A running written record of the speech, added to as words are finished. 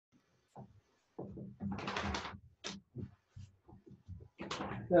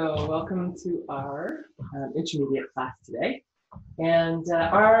So welcome to our intermediate class today. And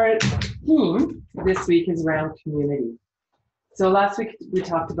our theme this week is around community. So last week we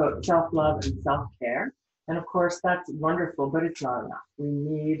talked about self-love and self-care. And of course, that's wonderful, but it's not enough. We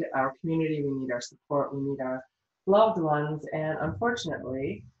need our community, we need our support, we need our loved ones. And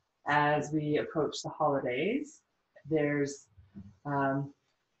unfortunately, as we approach the holidays, there's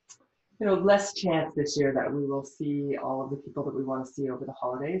less chance this year that we will see all of the people that we want to see over the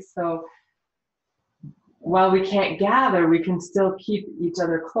holidays. So while we can't gather, we can still keep each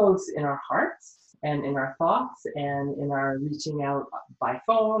other close in our hearts and in our thoughts and in our reaching out by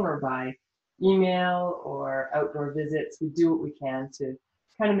phone or by email or outdoor visits. We do what we can to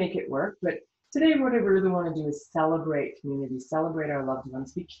kind of make it work. But today, what I really want to do is celebrate community, celebrate our loved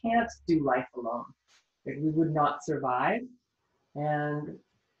ones. We can't do life alone. We would not survive. And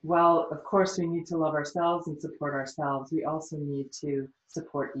while, of course, we need to love ourselves and support ourselves, we also need to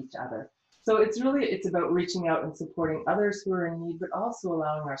support each other. So it's about reaching out and supporting others who are in need, but also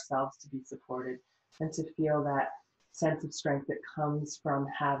allowing ourselves to be supported and to feel that sense of strength that comes from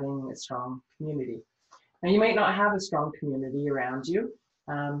having a strong community. Now, you might not have a strong community around you.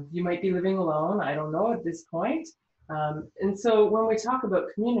 You might be living alone. I don't know at this point. And so when we talk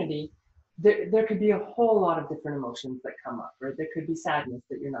about community, there could be a whole lot of different emotions that come up, right? There could be sadness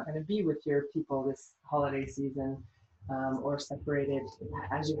that you're not going to be with your people this holiday season, or separated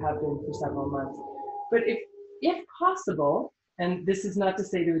as you have been for several months. But if possible, and this is not to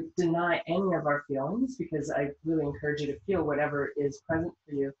say to deny any of our feelings, because I really encourage you to feel whatever is present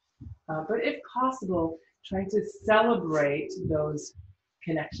for you, but if possible, trying to celebrate those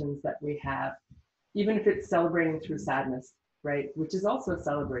connections that we have, even if it's celebrating through sadness, right? Which is also a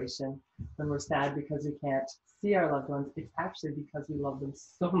celebration. When we're sad because we can't see our loved ones, it's actually because we love them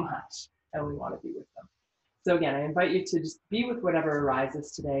so much and we want to be with them. So again, I invite you to just be with whatever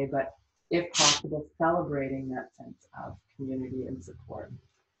arises today, but if possible, celebrating that sense of community and support.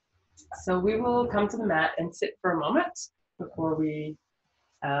 So we will come to the mat and sit for a moment before we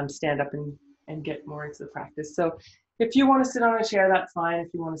stand up and get more into the practice. So if you want to sit on a chair, that's fine.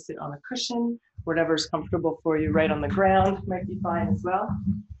 If you want to sit on a cushion, whatever's comfortable for you, right on the ground might be fine as well.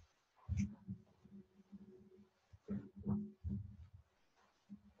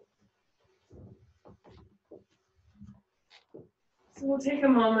 So we'll take a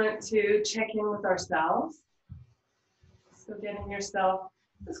moment to check in with ourselves. So getting yourself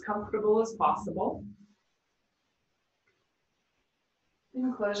as comfortable as possible. You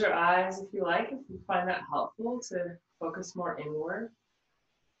can close your eyes if you like, if you find that helpful to focus more inward.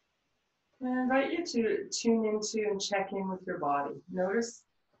 And I invite you to tune into and check in with your body. Notice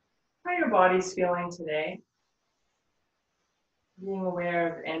how your body's feeling today. Being aware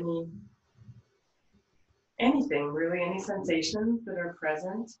of anything, really, any sensations that are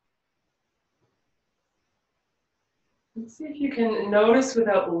present. And see if you can notice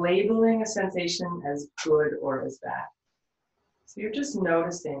without labeling a sensation as good or as bad. So you're just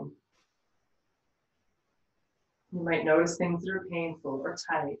noticing. You might notice things that are painful or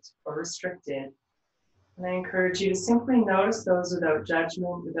tight or restricted. And I encourage you to simply notice those without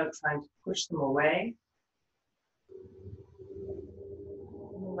judgment, without trying to push them away.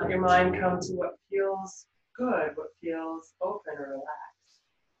 And let your mind come to what feels good, what feels open or relaxed.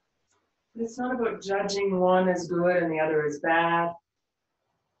 But it's not about judging one as good and the other as bad.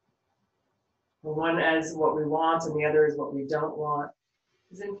 Or one as what we want and the other as what we don't want.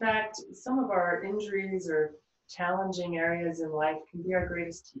 Because in fact, some of our injuries or challenging areas in life can be our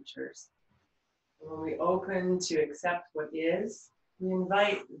greatest teachers. And when we open to accept what is, we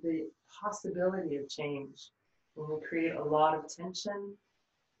invite the possibility of change. When we create a lot of tension,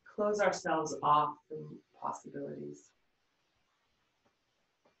 close ourselves off from possibilities.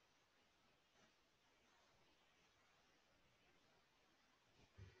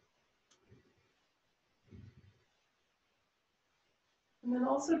 And then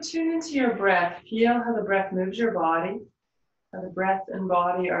also tune into your breath. Feel how the breath moves your body. How the breath and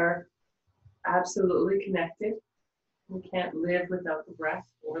body are absolutely connected. We can't live without the breath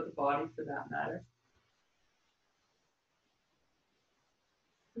or the body for that matter.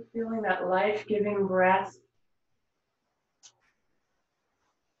 So feeling that life-giving breath.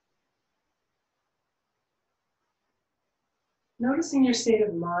 Noticing your state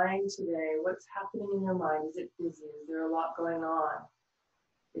of mind today. What's happening in your mind? Is it busy? Is there a lot going on?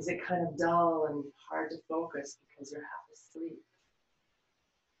 Is it kind of dull and hard to focus because you're half asleep?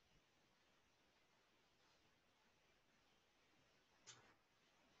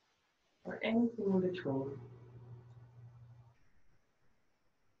 Or anything in between.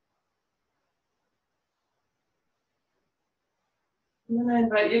 And then I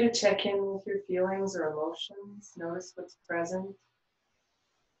invite you to check in with your feelings or emotions. Notice what's present.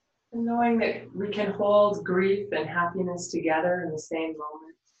 And knowing that we can hold grief and happiness together in the same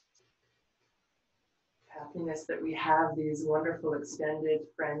moment. Happiness that we have these wonderful extended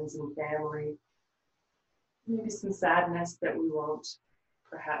friends and family. Maybe some sadness that we won't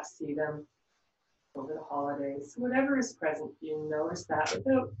perhaps see them over the holidays. Whatever is present, you notice that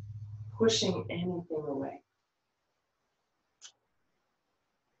without pushing anything away.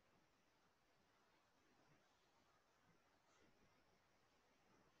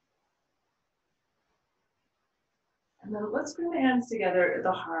 And then let's bring the hands together at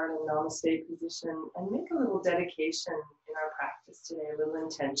the heart in Namaste position and make a little dedication in our practice today, a little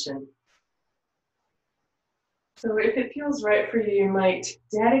intention. So if it feels right for you, you might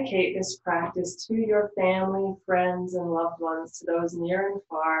dedicate this practice to your family, friends, and loved ones, to those near and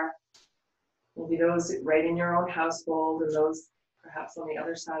far, maybe those right in your own household and those perhaps on the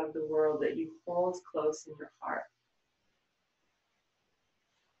other side of the world that you hold close in your heart.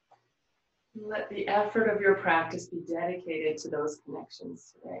 Let the effort of your practice be dedicated to those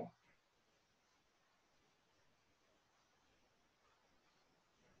connections today.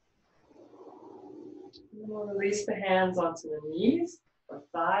 And then we'll release the hands onto the knees or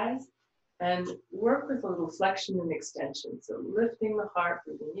thighs and work with a little flexion and extension. So lifting the heart,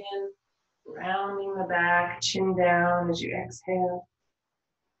 breathing in, rounding the back, chin down as you exhale.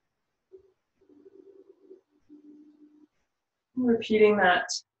 And repeating that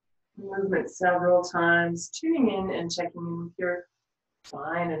movement several times, tuning in and checking in with your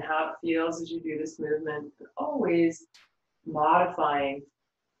spine and how it feels as you do this movement, but always modifying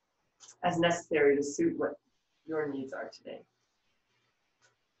as necessary to suit what your needs are today.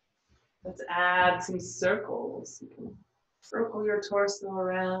 Let's add some circles. You can circle your torso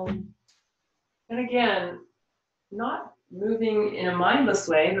around. And again, not moving in a mindless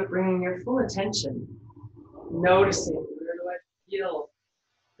way, but bringing your full attention, noticing, where do I feel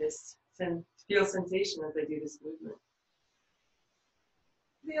this sensation as I do this movement.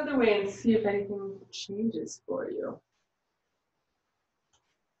 The other way and see if anything changes for you.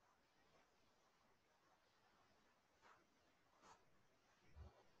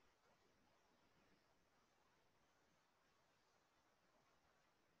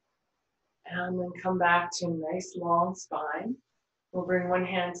 And then come back to a nice long spine. We'll bring one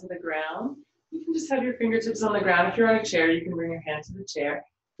hand to the ground. You can just have your fingertips on the ground. If you're on a chair, you can bring your hand to the chair.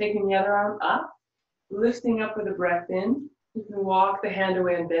 Taking the other arm up, lifting up with a breath in. You can walk the hand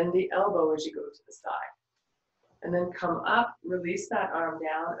away and bend the elbow as you go to the side. And then come up, release that arm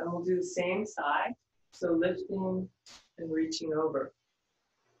down, and we'll do the same side. So lifting and reaching over.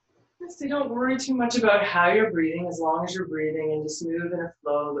 So don't worry too much about how you're breathing, as long as you're breathing, and just move in a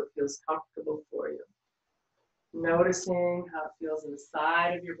flow that feels comfortable for you. Noticing how it feels in the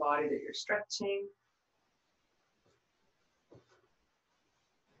side of your body that you're stretching.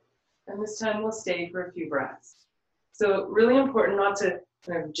 And this time we'll stay for a few breaths. So really important not to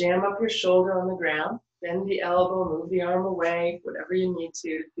kind of jam up your shoulder on the ground. Bend the elbow, move the arm away, whatever you need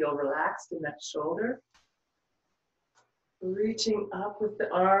to feel relaxed in that shoulder. Reaching up with the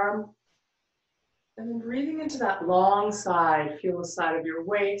arm. And then breathing into that long side. Feel the side of your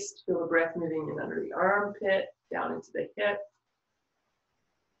waist. Feel the breath moving in under the armpit, down into the hip.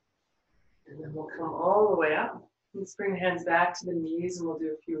 And then we'll come all the way up. Let's bring the hands back to the knees and we'll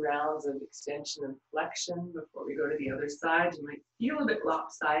do a few rounds of extension and flexion before we go to the other side. You might feel a bit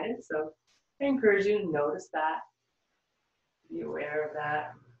lopsided, so I encourage you to notice that. Be aware of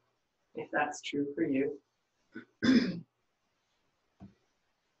that, if that's true for you.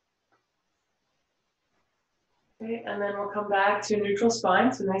 Okay, and then we'll come back to neutral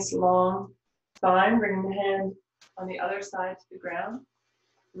spine, so nice long spine, bringing the hand on the other side to the ground,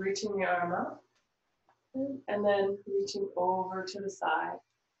 reaching the arm up, and then reaching over to the side.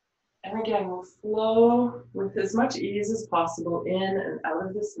 And again, we'll flow with as much ease as possible in and out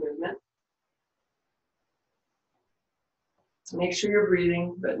of this movement. So make sure you're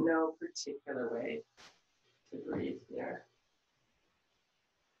breathing, but no particular way to breathe here.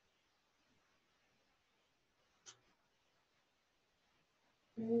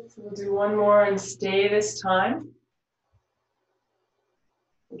 Okay, so we'll do one more and stay this time.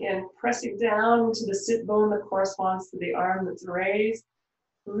 Again, pressing down into the sit bone that corresponds to the arm that's raised.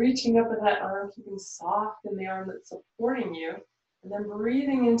 Reaching up with that arm, keeping soft in the arm that's supporting you. And then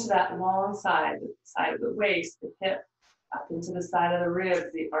breathing into that long side, the side of the waist, the hip, up into the side of the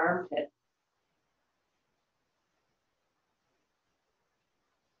ribs, the armpit.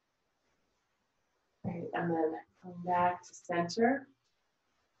 Right, and then come back to center.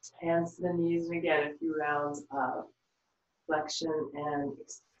 Hands to the knees, and again, a few rounds of flexion and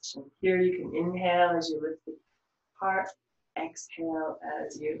extension. Here you can inhale as you lift the heart, exhale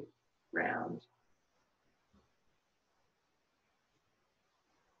as you round.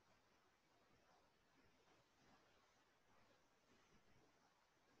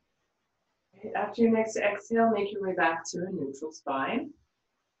 Okay, after your next exhale, make your way back to a neutral spine.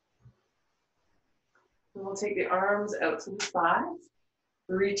 And we'll take the arms out to the sides.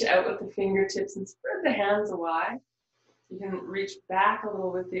 Reach out with the fingertips and spread the hands wide. You can reach back a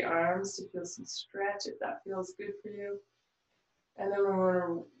little with the arms to feel some stretch if that feels good for you. And then we're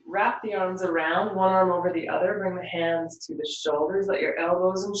going to wrap the arms around, one arm over the other. Bring the hands to the shoulders. Let your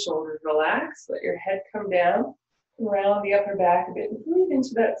elbows and shoulders relax. Let your head come down. Round the upper back a bit and breathe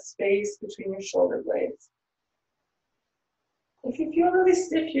into that space between your shoulder blades. If you feel really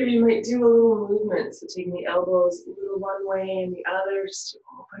stiff here, you might do a little movement. So taking the elbows a little one way and the other, just to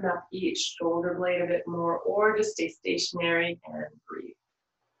open up each shoulder blade a bit more, or just stay stationary and breathe.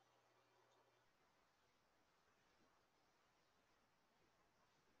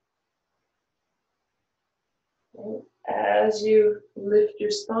 Okay. As you lift your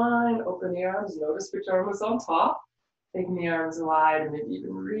spine, open the arms, notice which arm was on top. Taking the arms wide and maybe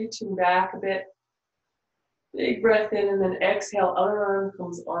even reaching back a bit. Big breath in and then exhale, other arm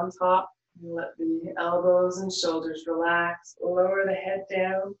comes on top. And let the elbows and shoulders relax. Lower the head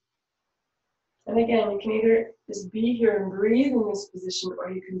down. And again, you can either just be here and breathe in this position,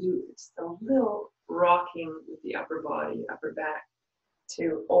 or you can do just a little rocking with the upper body, upper back,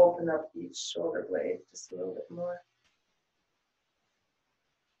 to open up each shoulder blade just a little bit more.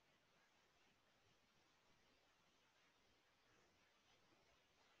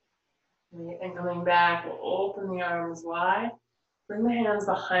 And coming back, we'll open the arms wide. Bring the hands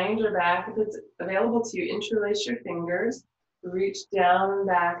behind your back. If it's available to you, interlace your fingers. Reach down and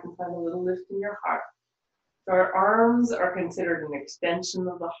back and find a little lift in your heart. So our arms are considered an extension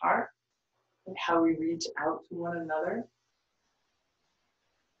of the heart, and how we reach out to one another.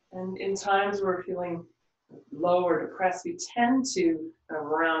 And in times where we're feeling low or depressed, we tend to kind of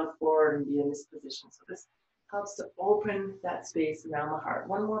round forward and be in this position. So this helps to open that space around the heart.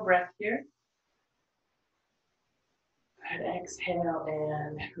 One more breath here. And exhale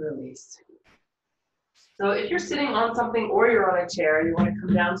and release. So if you're sitting on something or you're on a chair, you want to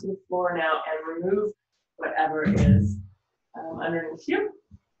come down to the floor now and remove whatever is underneath you,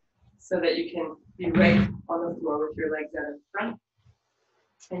 so that you can be right on the floor with your legs out in front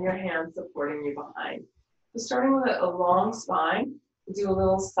and your hands supporting you behind. So starting with a long spine, we'll do a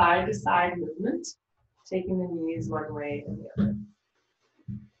little side-to-side movement, taking the knees one way and the other.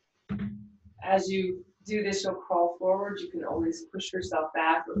 As you do this, you'll crawl forward. You can always push yourself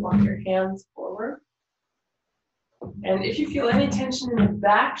back or walk your hands forward. And if you feel any tension in the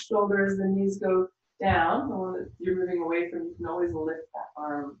back shoulder as the knees go down, the one that you're moving away from, you can always lift that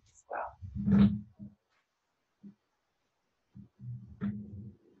arm as well.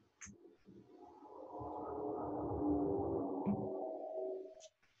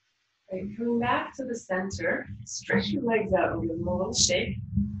 Right, coming back to the center, stretch your legs out and give them a little shake.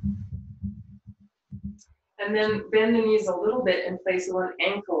 And then bend the knees a little bit and place one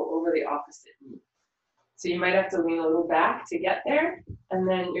ankle over the opposite knee. So you might have to lean a little back to get there, and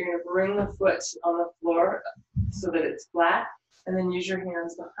then you're going to bring the foot on the floor so that it's flat, and then use your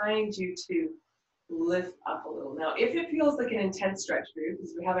hands behind you to lift up a little. Now, if it feels like an intense stretch for you,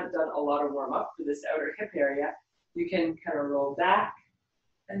 because we haven't done a lot of warm up for this outer hip area, you can kind of roll back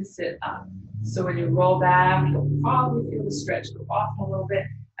and sit up. So when you roll back, you'll probably feel the stretch go off a little bit.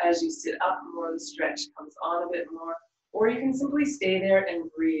 As you sit up more, the stretch comes on a bit more. Or you can simply stay there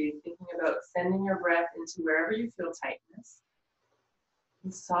and breathe, thinking about sending your breath into wherever you feel tightness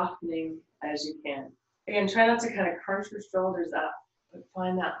and softening as you can. Again, try not to kind of crunch your shoulders up, but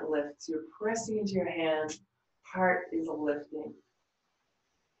find that lift. So you're pressing into your hands, heart is lifting.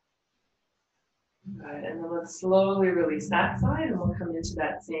 Good, and then let's slowly release that side, and we'll come into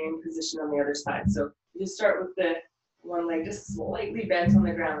that same position on the other side. So you just start with the one leg just slightly bent on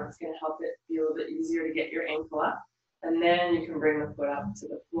the ground. That's going to help it be a little bit easier to get your ankle up. And then you can bring the foot up to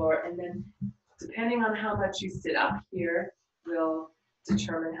the floor. And then depending on how much you sit up here will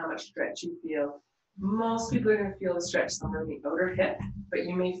determine how much stretch you feel. Most people are going to feel the stretch somewhere in the outer hip, but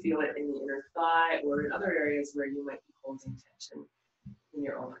you may feel it in the inner thigh or in other areas where you might be holding tension in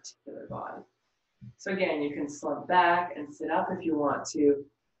your own particular body. So again, you can slump back and sit up if you want to.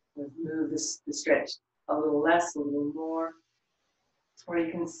 Move the stretch a little less, a little more. Or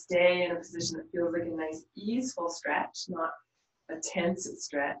you can stay in a position that feels like a nice easeful stretch, not a tense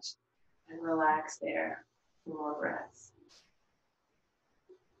stretch, and relax there for more breaths.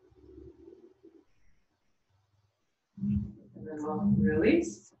 then we'll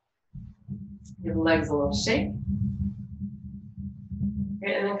release. Give the legs a little shake.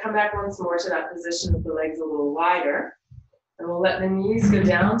 Okay, and then come back once more to that position with the legs a little wider. And we'll let the knees go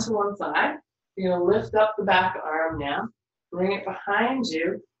down to one side. You're going to lift up the back arm now. Bring it behind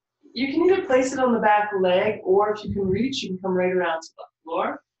you. You can either place it on the back leg, or if you can reach, you can come right around to the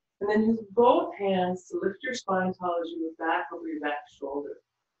floor. And then use both hands to lift your spine tall as you move back over your back shoulder.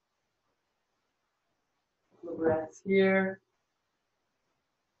 Couple of breaths here.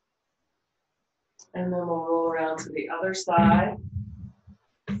 And then we'll roll around to the other side.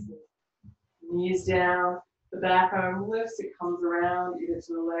 Knees down, the back arm lifts, it comes around either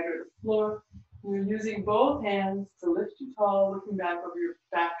to the leg or the floor. You're using both hands to lift you tall, looking back over your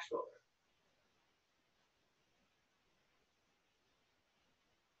back shoulder.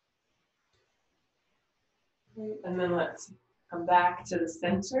 Okay, and then let's come back to the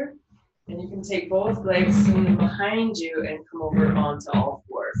center. And you can take both legs, swing them behind you, and come over onto all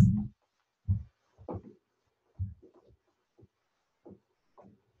fours.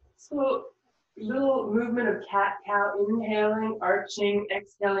 So, little movement of cat-cow, inhaling, arching,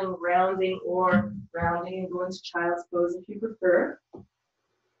 exhaling, rounding, or rounding and going to child's pose if you prefer.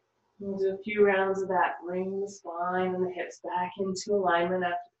 We'll do a few rounds of that, bring the spine and the hips back into alignment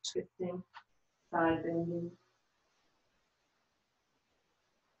after twisting, side bending.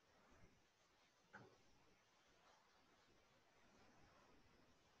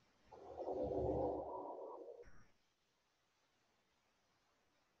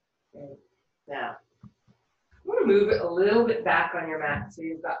 Okay. Now, I'm going to move it a little bit back on your mat so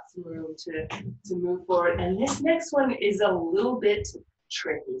you've got some room to move forward. And this next one is a little bit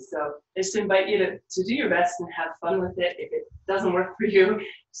tricky. So I just invite you to do your best and have fun with it. If it doesn't work for you,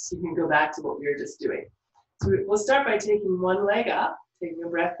 so you can go back to what we were just doing. So we'll start by taking one leg up, taking a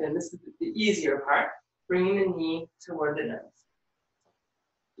breath in. This is the easier part, bringing the knee toward the nose.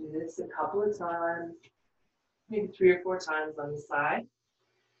 Do this a couple of times, maybe 3 or 4 times on the side.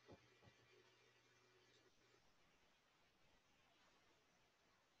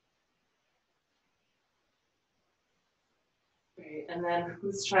 Great, and then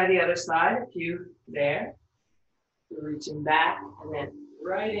let's try the other side. A few there. You're reaching back and then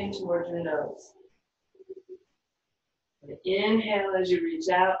right in towards your nose. And inhale as you reach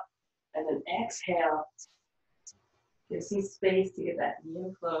out, and then exhale. Give some space to get that knee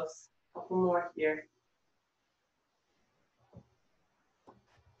in close. A couple more here.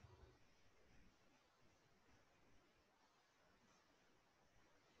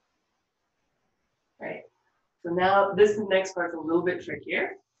 Right. So now this next part's a little bit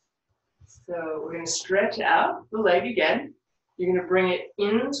trickier. So we're going to stretch out the leg again. You're going to bring it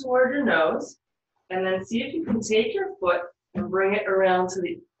in toward your nose, and then see if you can take your foot and bring it around to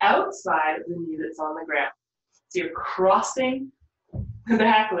the outside of the knee that's on the ground. So you're crossing the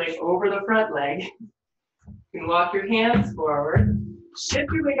back leg over the front leg. You can walk your hands forward,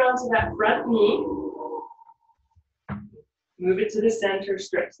 shift your weight onto that front knee, move it to the center,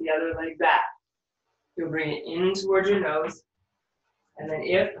 stretch the other leg back. You'll bring it in towards your nose, and then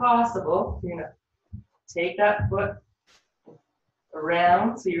if possible, you're going to take that foot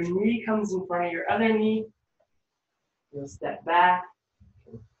around so your knee comes in front of your other knee. You'll step back,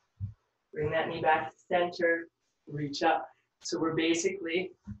 bring that knee back to the center, reach up. So we're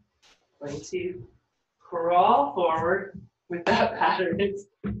basically going to crawl forward with that pattern. It's,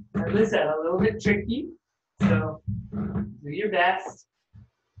 as I said, a little bit tricky, so do your best,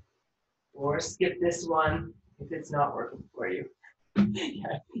 or skip this one if it's not working for you.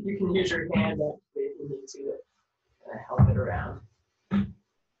 Yeah, you can use your hand actually if you need to help it around. And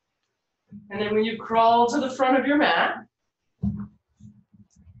then when you crawl to the front of your mat,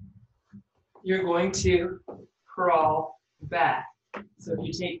 you're going to crawl back. So if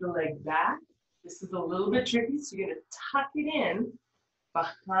you take the leg back, this is a little bit tricky, so you're going to tuck it in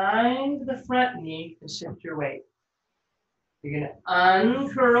behind the front knee and shift your weight. You're going to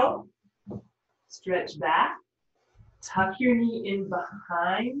uncurl, stretch back, tuck your knee in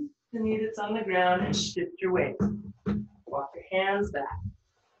behind the knee that's on the ground and shift your weight. Walk your hands back.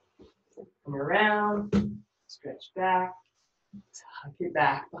 Come around, stretch back, tuck it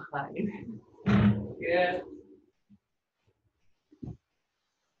back behind. Good.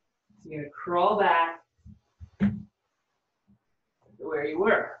 So you're going to crawl back to where you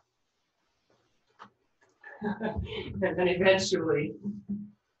were. And then eventually,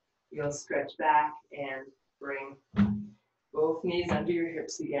 you'll stretch back and bring both knees under your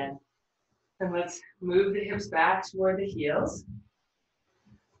hips again. And let's move the hips back toward the heels.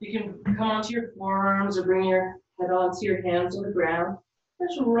 You can come onto your forearms or bring your head onto your hands on the ground.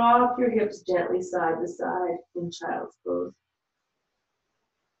 Just rock your hips gently side to side in child's pose.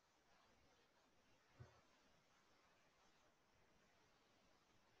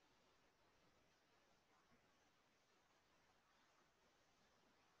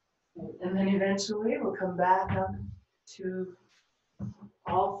 And then eventually we'll come back up to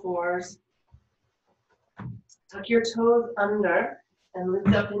all fours. Tuck your toes under and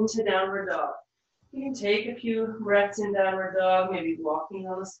lift up into downward dog. You can take a few breaths in downward dog, maybe walking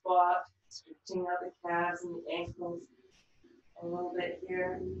on the spot, stretching out the calves and the ankles a little bit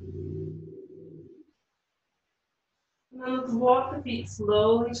here. And then let's walk the feet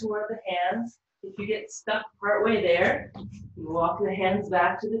slowly toward the hands. If you get stuck partway there, you walk the hands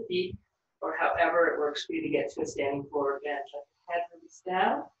back to the feet, or however it works for you to get to a standing forward bench. Let the head release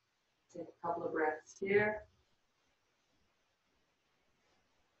down. Take a couple of breaths here.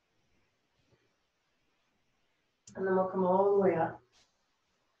 And then we'll come all the way up.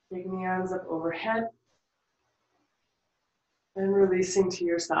 Taking the arms up overhead. And releasing to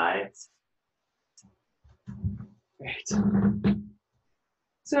your sides. Great.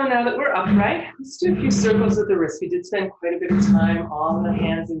 So now that we're upright, let's do a few circles with the wrists. We did spend quite a bit of time on the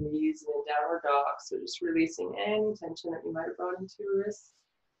hands and knees and in downward dog, so just releasing any tension that you might have brought into your wrists.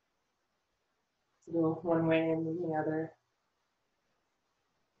 So go one way and then the other.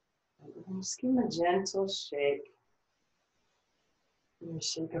 And just give them a gentle shake. And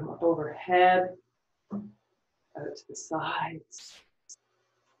shake them up overhead, out to the sides.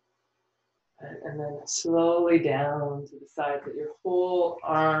 And then slowly down to the sides, let your whole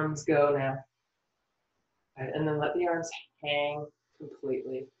arms go now. And then let the arms hang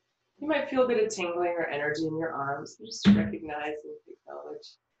completely. You might feel a bit of tingling or energy in your arms. Just recognize and acknowledge,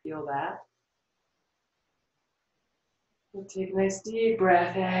 feel that. And take a nice deep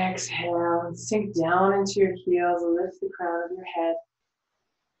breath, exhale, and sink down into your heels, lift the crown of your head.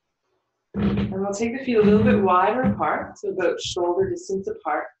 And we'll take the feet a little bit wider apart, so about shoulder distance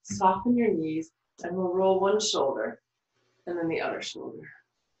apart. Soften your knees, and we'll roll one shoulder, and then the other shoulder.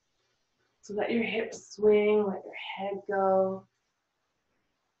 So let your hips swing, let your head go.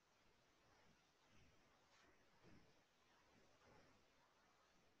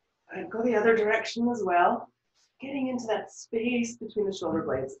 And go the other direction as well. Getting into that space between the shoulder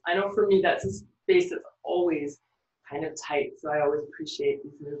blades. I know for me that's a space that's always kind of tight, so I always appreciate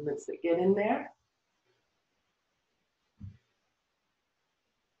these movements that get in there.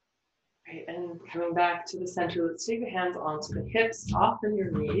 Right, and coming back to the center, let's take the hands onto the hips, soften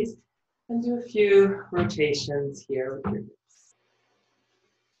your knees, and do a few rotations here with your hips.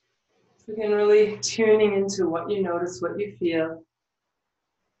 So again, really tuning into what you notice, what you feel.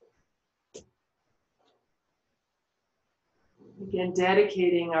 Again,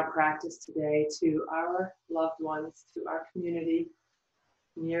 dedicating our practice today to our loved ones, to our community,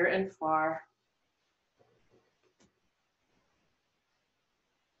 near and far.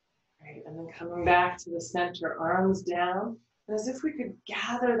 Right, and then coming back to the center, arms down. And as if we could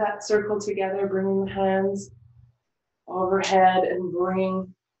gather that circle together, bringing the hands overhead and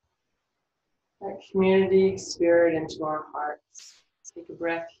bringing that community spirit into our hearts. Take a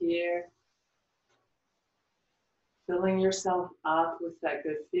breath here. Filling yourself up with that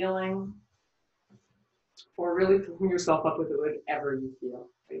good feeling, or really filling yourself up with whatever you feel.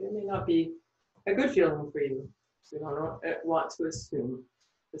 Right? It may not be a good feeling for you, so you don't want to assume.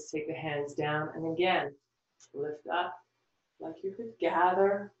 Just take the hands down, and again, lift up like you could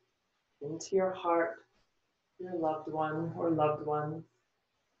gather into your heart your loved one or loved ones.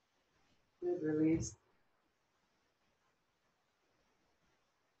 Good release.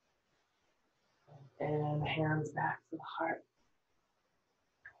 And hands back to the heart.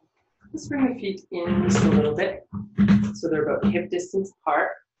 Let's bring the feet in just a little bit. So they're about hip distance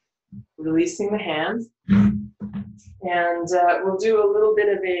apart. Releasing the hands. And we'll do a little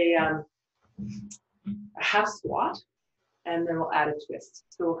bit of a half squat. And then we'll add a twist.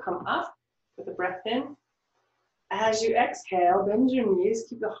 So we'll come up with a breath in. As you exhale, bend your knees.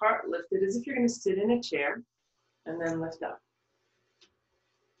 Keep the heart lifted as if you're going to sit in a chair. And then lift up.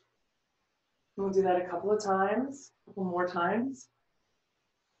 We'll do that a couple of times, a couple more times.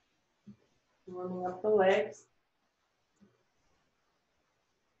 Warming up the legs.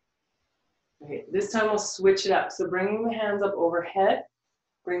 Okay, this time we'll switch it up. So bringing the hands up overhead,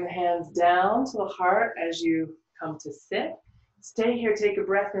 bring the hands down to the heart as you come to sit. Stay here, take a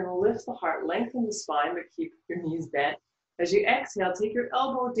breath and lift the heart, lengthen the spine, but keep your knees bent. As you exhale, take your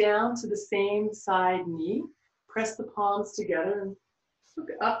elbow down to the same side knee. Press the palms together and look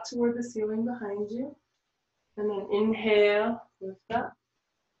up toward the ceiling behind you. And then inhale, lift up.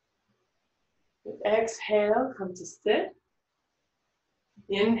 Exhale, come to sit.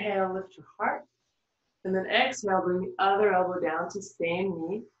 Inhale, lift your heart. And then exhale, bring the other elbow down to same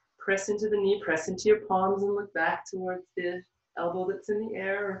knee. Press into the knee, press into your palms and look back towards the elbow that's in the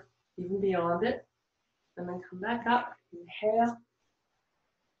air or even beyond it. And then come back up. Inhale.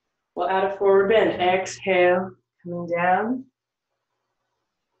 We'll add a forward bend. Exhale, coming down.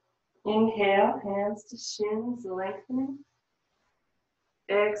 Inhale, hands to shins, lengthening.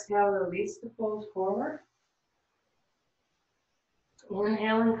 Exhale, release the fold forward.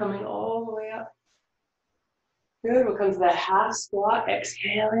 Inhaling, coming all the way up. Good, we'll come to that half squat,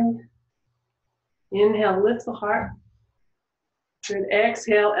 exhaling. Inhale, lift the heart. Good,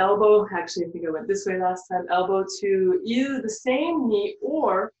 exhale, elbow. Actually, I think I went this way last time. Elbow to either the same knee,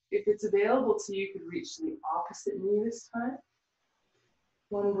 or if it's available to you, you could reach to the opposite knee this time.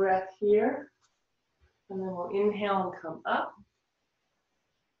 One breath here. And then we'll inhale and come up.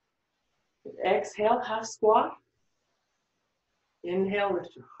 Good, exhale, half squat. Inhale,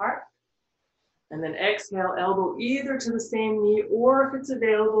 lift your heart. And then exhale, elbow either to the same knee, or if it's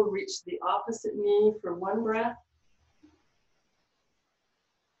available, reach to the opposite knee for one breath.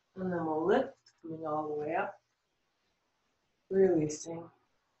 And then we'll lift, coming all the way up, releasing.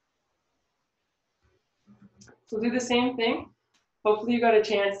 So we'll do the same thing. Hopefully you got a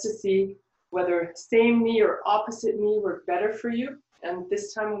chance to see whether same knee or opposite knee work better for you. And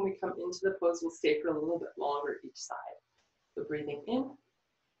this time when we come into the pose, we'll stay for a little bit longer each side. So breathing in.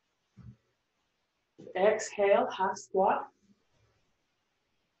 Exhale, half squat.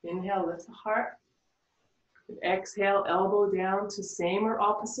 Inhale, lift the heart. Exhale, elbow down to same or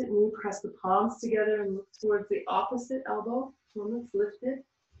opposite knee. Press the palms together and look towards the opposite elbow when it's lifted.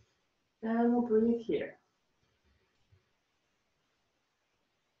 And we'll breathe here.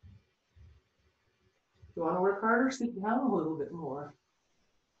 If you want to work harder, sit down a little bit more.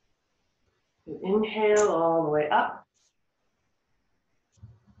 Inhale all the way up.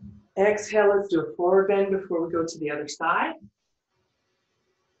 Exhale, let's do a forward bend before we go to the other side.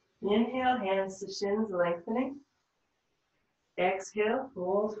 Inhale, hands to shins, lengthening. Exhale,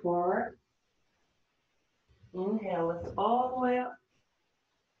 fold forward. Inhale, lift all the way up.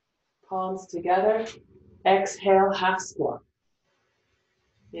 Palms together. Exhale, half squat.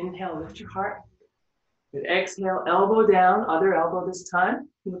 Inhale, lift your heart. Good, exhale, elbow down, other elbow this time.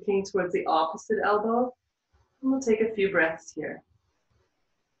 Looking towards the opposite elbow. And we'll take a few breaths here.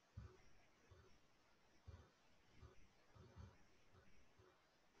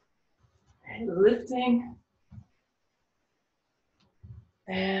 Lifting,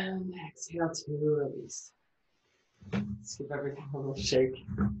 and exhale to release. Let's give everything a little shake.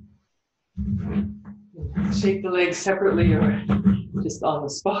 Shake the legs separately or just on the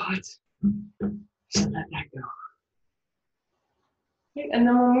spot. Just let that go. Okay, and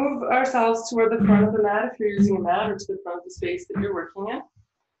then we'll move ourselves toward the front of the mat if you're using a mat, or to the front of the space that you're working in.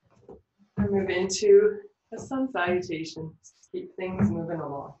 And move into a sun salutation. Just keep things moving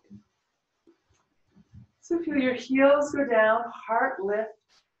along. So feel your heels go down, heart lift.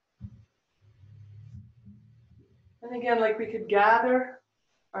 And again, like we could gather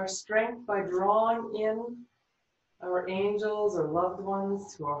our strength by drawing in our angels or loved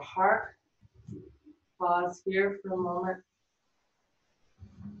ones to our heart. Pause here for a moment.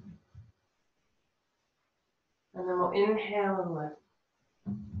 And then we'll inhale and lift.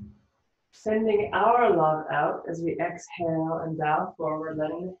 Sending our love out as we exhale and bow forward,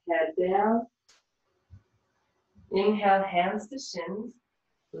 letting the head down. Inhale, hands to shins,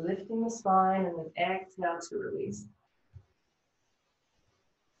 lifting the spine, and then exhale to release.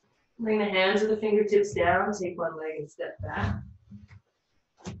 Bring the hands or the fingertips down, take one leg and step back.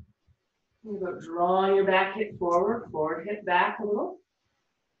 Think about drawing your back hip forward, forward hip back a little.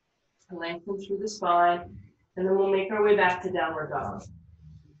 Lengthen through the spine, and then we'll make our way back to downward dog.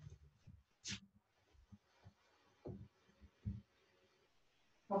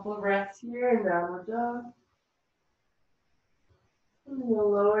 Couple of breaths here in downward dog. And then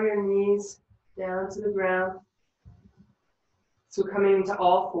you'll lower your knees down to the ground. So coming into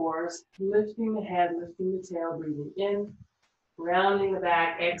all fours, lifting the head, lifting the tail, breathing in, rounding the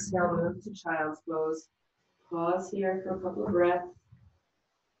back, exhale, move to child's pose. Pause here for a couple of breaths.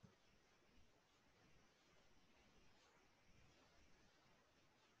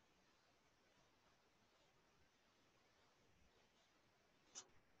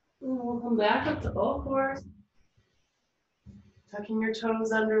 And we'll come back up to all fours. Tucking your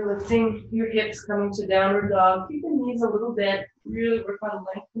toes under, lifting your hips, coming to downward dog. Keep the knees a little bit. Really work on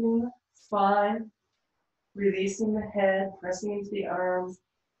lengthening the spine, releasing the head, pressing into the arms.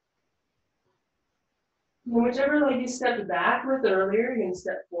 And whichever leg you stepped back with earlier, you're going to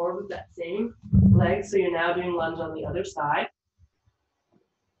step forward with that same leg. So you're now doing lunge on the other side.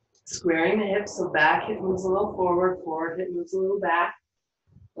 Squaring the hips, so back hip moves a little forward, forward hip moves a little back.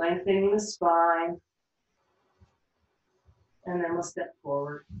 Lengthening the spine. And then we'll step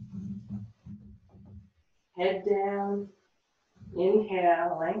forward. Head down.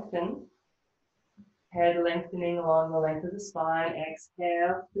 Inhale, lengthen. Head lengthening along the length of the spine.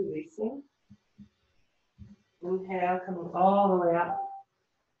 Exhale, releasing. Inhale, coming all the way up.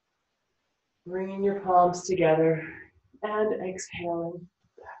 Bringing your palms together and exhaling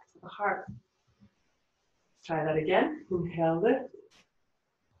back to the heart. Try that again. Inhale, lift.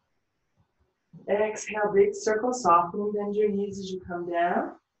 Exhale, big circle, soften and bend your knees as you come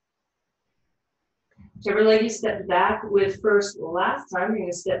down. Whichever leg you step back with first or last time, you're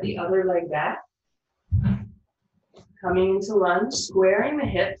going to step the other leg back. Coming into lunge, squaring the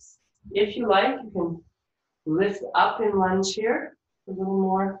hips. If you like, you can lift up in lunge here. A little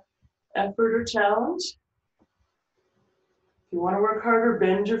more effort or challenge. If you want to work harder,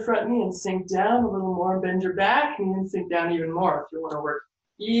 bend your front knee and sink down a little more. Bend your back and then sink down even more if you want to work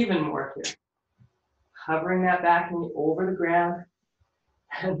even more here. Hovering that back knee over the ground.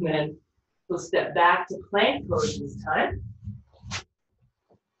 And then we'll step back to plank pose this time.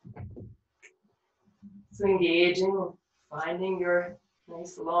 So engaging, finding your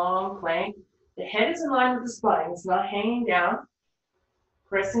nice long plank. The head is in line with the spine. It's not hanging down.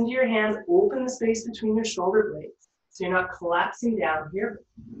 Press into your hands, open the space between your shoulder blades. So you're not collapsing down here,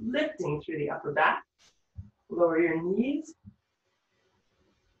 but lifting through the upper back. Lower your knees,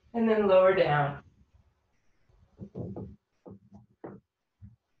 and then lower down.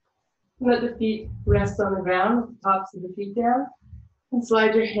 Let the feet rest on the ground, tops of the feet down, and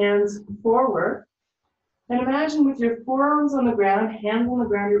slide your hands forward. And imagine with your forearms on the ground, hands on the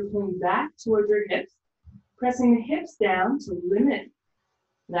ground, you're pulling back towards your hips, pressing the hips down to limit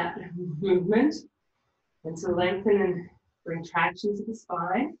that movement, and to lengthen and bring traction to the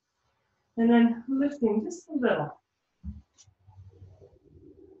spine, and then lifting just a little.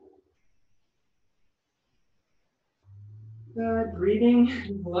 Good,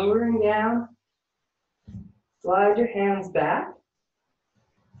 breathing, lowering down. Slide your hands back.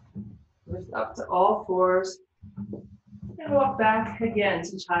 Lift up to all fours. And walk back again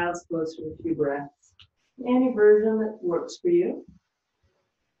to child's pose for a few breaths. Any version that works for you.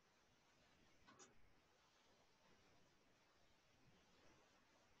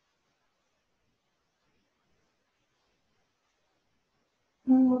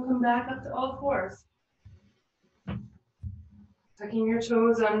 And we'll come back up to all fours. Tucking your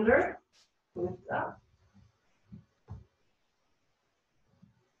toes under. Lift up.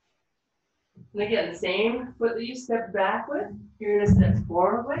 And again, the same foot that you stepped back with, you're going to step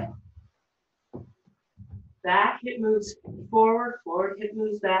forward with. Back hip moves forward, forward hip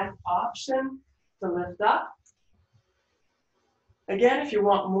moves back. Option to lift up. Again, if you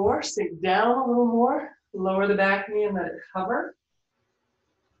want more, sink down a little more. Lower the back knee and let it hover.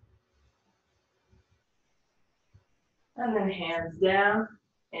 And then hands down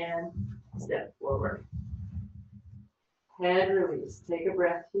and step forward. Head release. Take a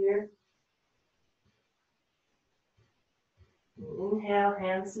breath here. Inhale,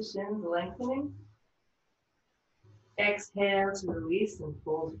 hands to shins, lengthening. Exhale to release and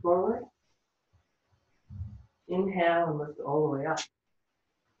fold forward. Inhale and lift all the way up.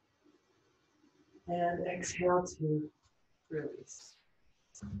 And exhale to release.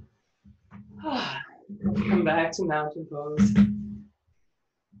 Come back to mountain pose.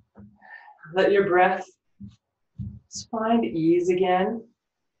 Let your breath just find ease again.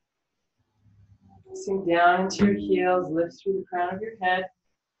 Sink down into your heels, lift through the crown of your head.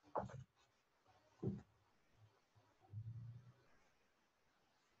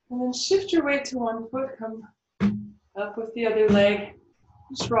 And then shift your weight to one foot, come up with the other leg.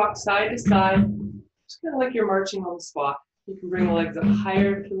 Just rock side to side. Just kind of like you're marching on the spot. You can bring the legs up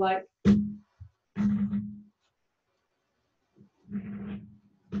higher if you like.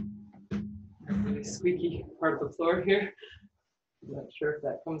 Really squeaky part of the floor here. I'm not sure if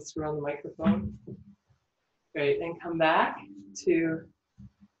that comes through on the microphone. Great, and come back to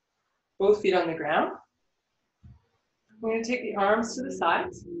both feet on the ground. I'm going to take the arms to the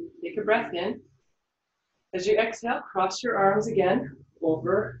sides. Take a breath in. As you exhale, cross your arms again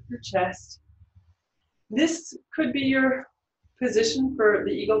over your chest. This could be your position for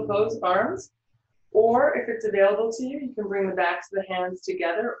the eagle pose, arms, or if it's available to you, you can bring the backs of the hands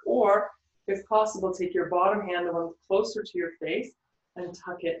together, or if possible, take your bottom hand, the one closer to your face, and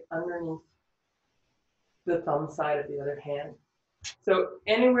tuck it underneath the thumb side of the other hand. So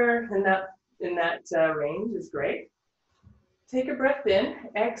anywhere in that range is great. Take a breath in,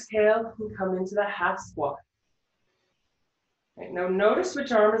 exhale, and come into the half squat. Right, now notice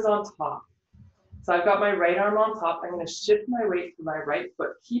which arm is on top. So I've got my right arm on top. I'm going to shift my weight to my right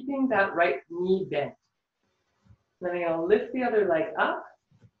foot, keeping that right knee bent. Then I'm going to lift the other leg up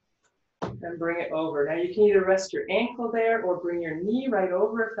and bring it over. Now you can either rest your ankle there or bring your knee right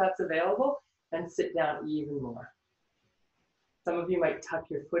over if that's available and sit down even more. Some of you might tuck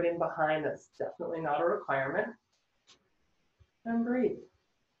your foot in behind. That's definitely not a requirement. And breathe.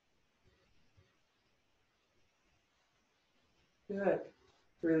 Good.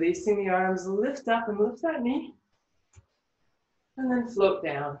 Releasing the arms, lift up and lift that knee. And then float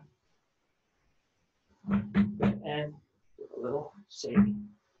down. And give a little shake.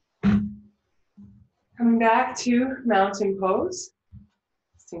 Coming back to mountain pose.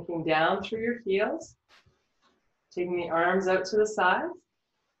 Sinking down through your heels. Taking the arms out to the side.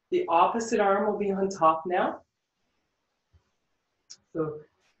 The opposite arm will be on top now. So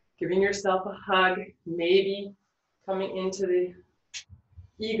giving yourself a hug, maybe coming into the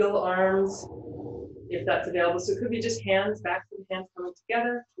eagle arms, if that's available. So it could be just hands, back to the hands coming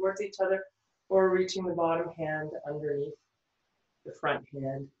together towards each other, or reaching the bottom hand underneath the front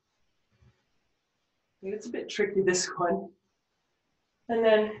hand. It's a bit tricky, this one. And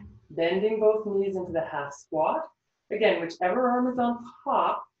then bending both knees into the half squat. Again, whichever arm is on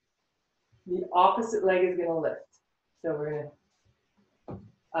top, the opposite leg is gonna lift. So we're gonna,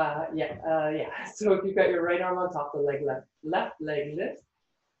 So if you've got your right arm on top, the left leg lifts.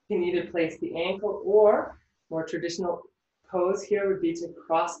 You can either place the ankle, or more traditional pose here would be to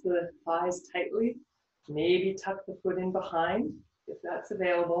cross the thighs tightly, maybe tuck the foot in behind if that's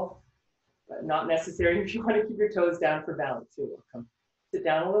available, but not necessary if you want to keep your toes down for balance. You're welcome. Sit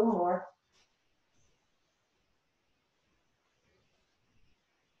down a little more.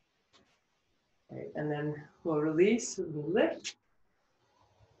 Right, and then we'll release, we'll lift,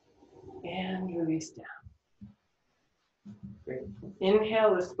 and release down. Great.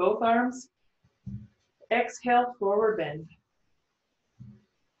 Inhale, lift both arms. Exhale, forward bend.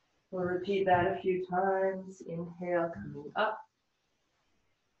 We'll repeat that a few times. Inhale, coming up.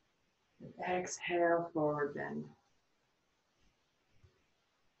 Exhale, forward bend.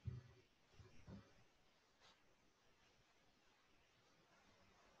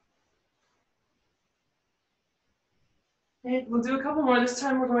 Okay, we'll do a couple more. This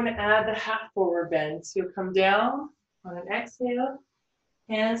time we're going to add the half forward bend. So you'll come down on an exhale,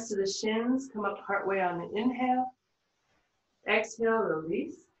 hands to the shins, come up partway on the inhale. Exhale,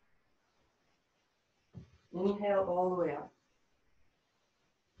 release. Inhale all the way up.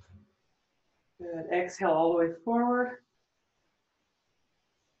 Good. Exhale all the way forward.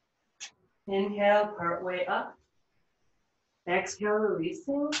 Inhale, partway up. Exhale,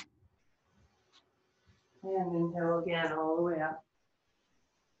 releasing. And inhale again, all the way up.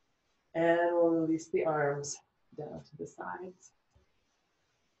 And we'll release the arms down to the sides.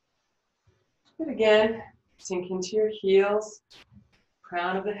 Good again, sink into your heels.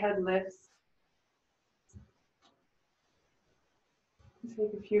 Crown of the head lifts.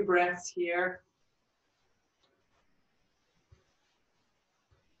 Take a few breaths here.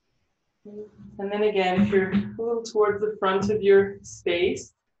 And then again, if you're a little towards the front of your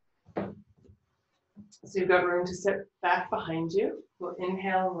space, so you've got room to step back behind you. We'll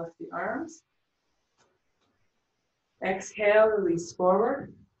inhale and lift the arms. Exhale, release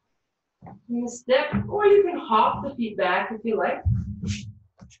forward. You can step, or you can hop the feet back if you like.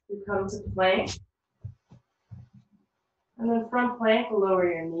 You come to plank. And then from plank,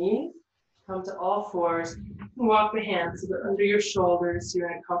 lower your knees. Come to all fours. Walk the hands so they're under your shoulders so you're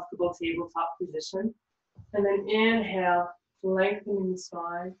in a comfortable tabletop position. And then inhale, lengthening the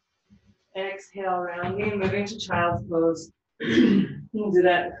spine. Exhale, rounding, moving to child's pose. You can do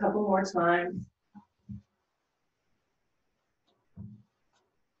that a couple more times.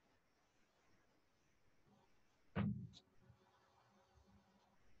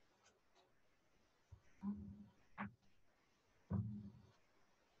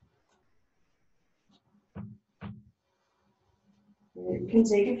 You can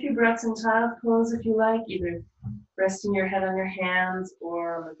take a few breaths in child's pose if you like, either resting your head on your hands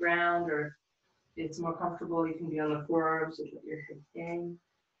or on the ground, or if it's more comfortable, you can be on the forearms and let your head hang.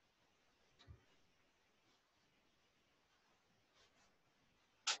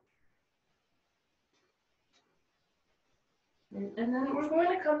 And then we're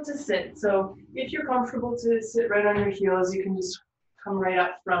going to come to sit. So if you're comfortable to sit right on your heels, you can just come right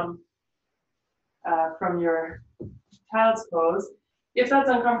up from your child's pose. If that's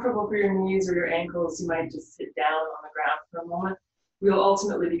uncomfortable for your knees or your ankles, you might just sit down on the ground for a moment. We'll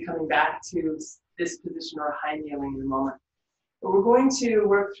ultimately be coming back to this position or high kneeling in a moment. But we're going to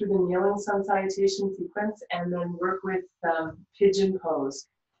work through the kneeling sun salutation sequence and then work with pigeon pose.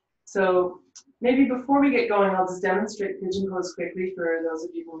 So maybe before we get going, I'll just demonstrate pigeon pose quickly for those of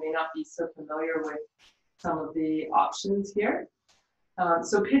you who may not be so familiar with some of the options here.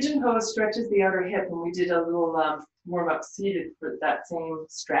 So pigeon pose stretches the outer hip, and we did a little warm up seated for that same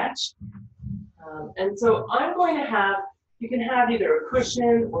stretch. And so I'm going to have, you can have either a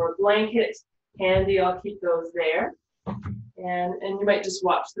cushion or a blanket handy. I'll keep those there. And you might just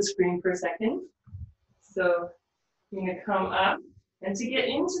watch the screen for a second. So you're going to come up, and to get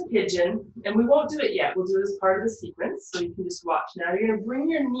into pigeon, and we won't do it yet, we'll do it as part of the sequence, so you can just watch. Now you're going to bring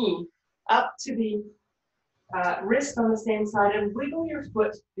your knee up to the wrist on the same side and wiggle your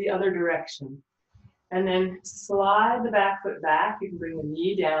foot the other direction. And then slide the back foot back. You can bring the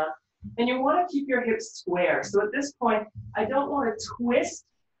knee down. And you want to keep your hips square. So at this point, I don't want to twist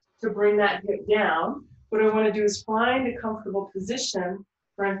to bring that hip down. What I want to do is find a comfortable position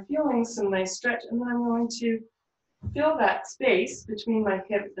where I'm feeling some nice stretch. And then I'm going to fill that space between my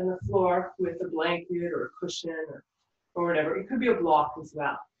hip and the floor with a blanket or a cushion or whatever. It could be a block as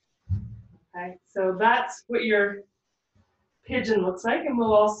well. Okay, so that's what your pigeon looks like, and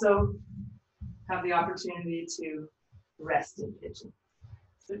we'll also have the opportunity to rest in pigeon.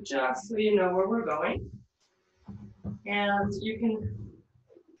 So just so you know where we're going, and you can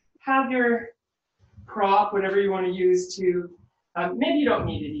have your prop, whatever you want to use to, maybe you don't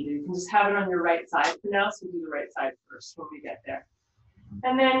need it either. You can just have it on your right side for now, so we'll do the right side first when we get there.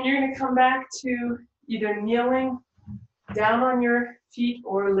 And then you're going to come back to either kneeling down on your feet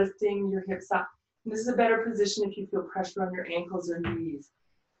or lifting your hips up. And this is a better position if you feel pressure on your ankles or knees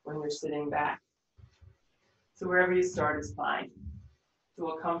when you're sitting back. So wherever you start is fine. So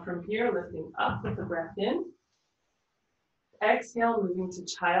we'll come from here, lifting up with the breath in. Exhale, moving to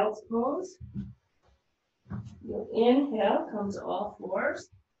child's pose. You'll inhale, come to all fours.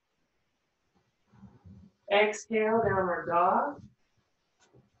 Exhale, downward dog.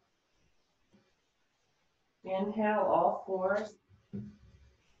 Inhale, all fours.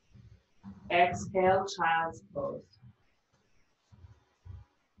 Exhale, child's pose.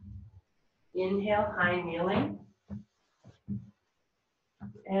 Inhale, high kneeling.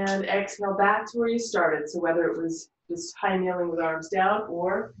 And exhale back to where you started. So whether it was just high kneeling with arms down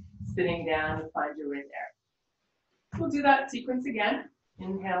or sitting down to find your way there. We'll do that sequence again.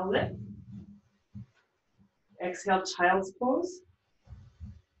 Inhale, lift. Exhale, child's pose.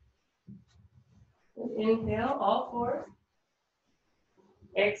 Inhale, all fours.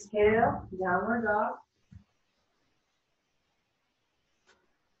 Exhale, downward dog.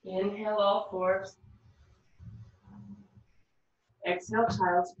 Inhale, all fours. Exhale,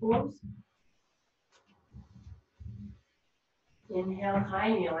 child's pose. Inhale,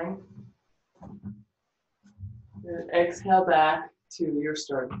 high kneeling. And exhale back to your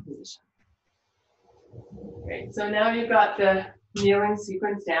starting position. Great, so now you've got the kneeling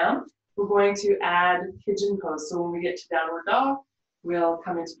sequence down. We're going to add pigeon pose. So when we get to downward dog, we'll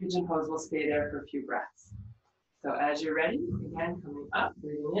come into pigeon pose. We'll stay there for a few breaths. So as you're ready, again, coming up,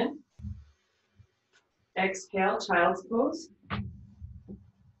 breathing in. Exhale, child's pose.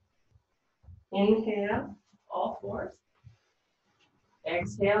 Inhale, all fours.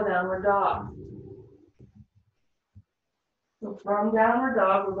 Exhale, downward dog. So from downward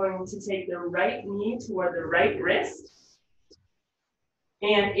dog, we're going to take the right knee toward the right wrist.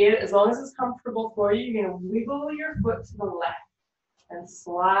 And as long as it's comfortable for you, you're going to wiggle your foot to the left and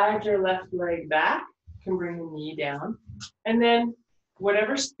slide your left leg back. You can bring the knee down. And then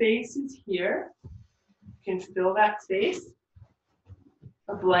whatever space is here, you can fill that space.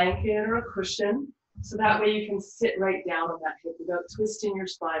 A blanket or a cushion. So that way you can sit right down on that hip without twisting your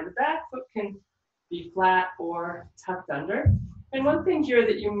spine. The back foot can be flat or tucked under. And one thing here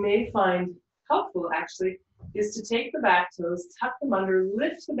that you may find helpful actually is to take the back toes, tuck them under,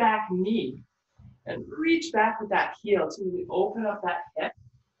 lift the back knee, and reach back with that heel to really open up that hip,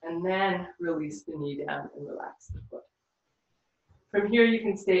 and then release the knee down and relax the foot. From here, you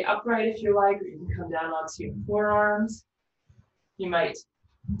can stay upright if you like, or you can come down onto your forearms. You might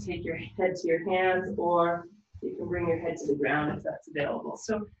take your head to your hands, or you can bring your head to the ground if that's available.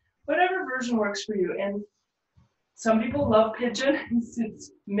 So whatever version works for you. And some people love pigeon.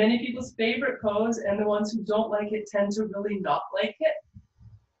 It's many people's favorite pose, and the ones who don't like it tend to really not like it.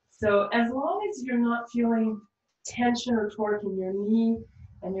 So as long as you're not feeling tension or torque in your knee,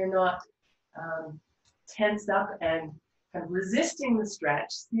 and you're not tensed up and kind of resisting the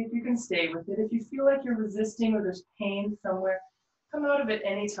stretch, see if you can stay with it. If you feel like you're resisting or there's pain somewhere, come out of it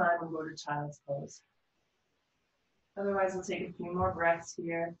anytime and go to child's pose. Otherwise, we'll take a few more breaths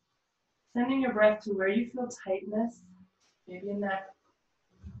here. Sending your breath to where you feel tightness, maybe in that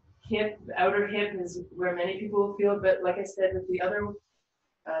hip, the outer hip is where many people will feel, but like I said, with the other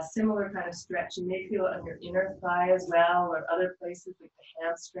similar kind of stretch, you may feel it on your inner thigh as well, or other places like the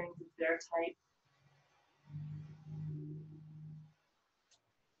hamstrings if they're tight.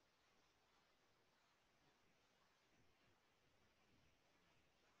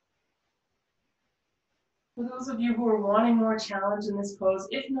 For those of you who are wanting more challenge in this pose,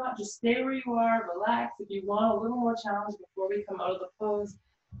 if not, just stay where you are, relax. If you want a little more challenge before we come out of the pose,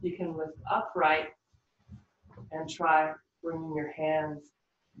 you can lift upright and try bringing your hands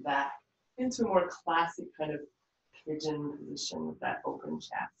back into a more classic kind of pigeon position with that open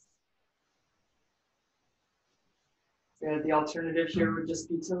chest. Good. The alternative here would just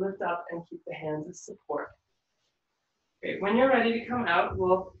be to lift up and keep the hands as support. Great. When you're ready to come out,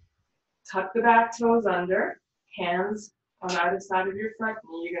 we'll tuck the back toes under, hands on either side of your front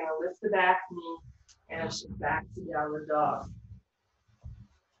knee. You're going to lift the back knee and shift back to downward dog.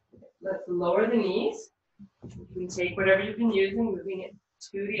 Let's lower the knees. You can take whatever you've been using, moving it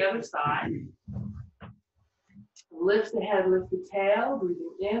to the other side. Lift the head, lift the tail,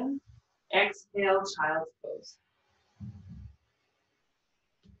 breathing in. Exhale, child's pose.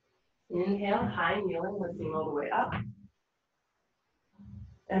 Inhale, high kneeling, lifting all the way up.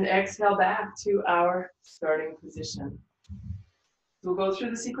 And exhale back to our starting position. We'll go through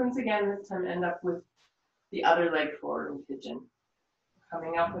the sequence again, this time end up with the other leg forward in pigeon.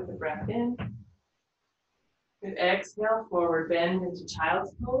 Coming up with a breath in. Good, exhale, forward bend into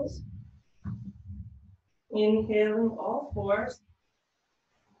child's pose. Inhaling all fours.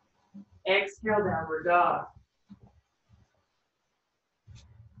 Exhale, downward dog.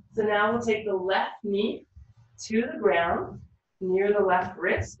 So now we'll take the left knee to the ground near the left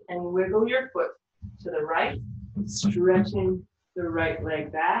wrist and wiggle your foot to the right, stretching the right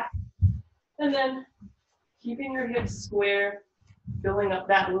leg back. And then keeping your hips square, filling up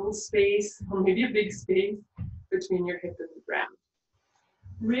that little space, or maybe a big space, between your hip and the ground.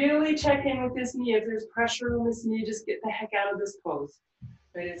 Really check in with this knee. If there's pressure on this knee, just get the heck out of this pose.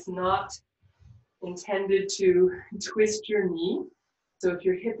 Right? It's not intended to twist your knee. So if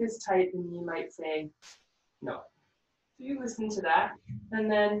your hip is tight, the knee might say no. So you listen to that.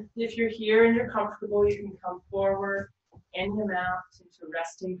 And then if you're here and you're comfortable, you can come forward and come out into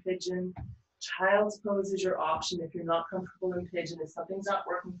resting pigeon. Child's pose is your option if you're not comfortable in pigeon. If something's not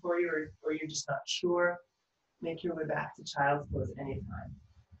working for you or you're just not sure, make your way back to child's pose anytime.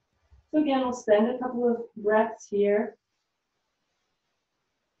 So again, we'll spend a couple of breaths here.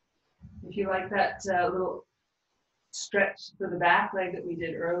 If you like that little stretch for the back leg that we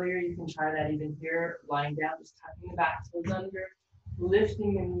did earlier, you can try that even here, lying down, just tucking the back toes under,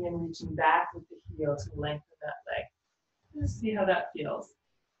 lifting the knee and reaching back with the heel to lengthen that leg. Just see how that feels.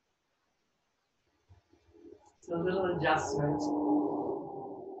 So a little adjustment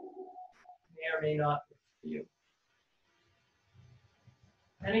may or may not work for you.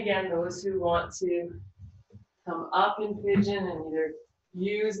 And again, those who want to come up in pigeon and either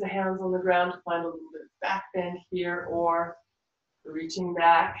use the hands on the ground to find a little bit of back bend here, or reaching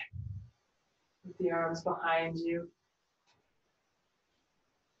back with the arms behind you.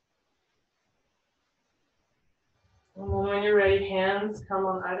 And then when you're ready, hands come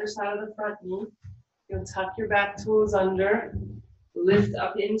on either side of the front knee. You'll tuck your back toes under, lift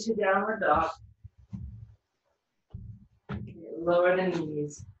up into downward dog. Lower the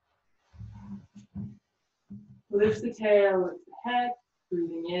knees. Lift the tail, lift the head,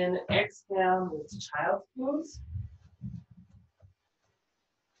 breathing in, exhale, move to child's pose.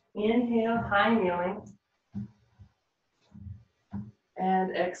 Inhale, high kneeling.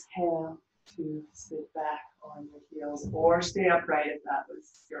 And exhale to sit back on your heels or stay upright if that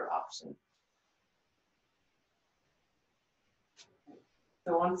was your option.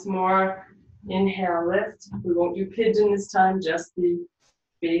 So once more, inhale, lift. We won't do pigeon this time, just the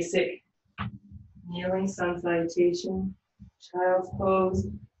basic kneeling sun salutation, child's pose,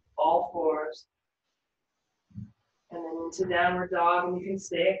 all fours. And then into downward dog, and you can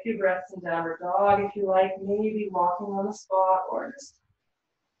stay a few breaths in downward dog if you like, maybe walking on the spot or just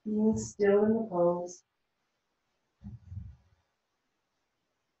being still in the pose.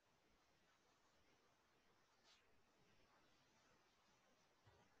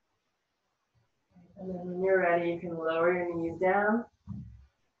 And then when you're ready, you can lower your knees down.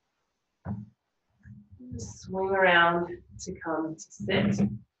 Just swing around to come to sit.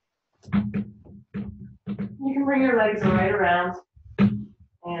 You can bring your legs right around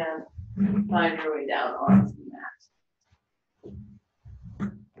and find your way down onto the mat.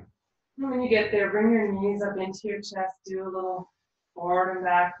 And when you get there, bring your knees up into your chest. Do a little forward and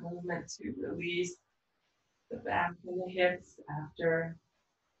back movement to release the back and the hips after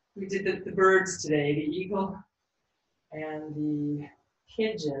we did the birds today, the eagle and the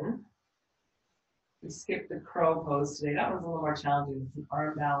pigeon. We skipped the crow pose today. That was a little more challenging. It's an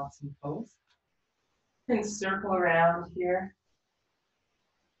arm balancing pose. You can circle around here.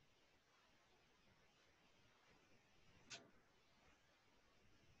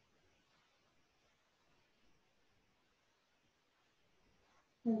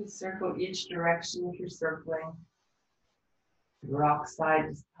 Maybe circle each direction if you're circling. Rock side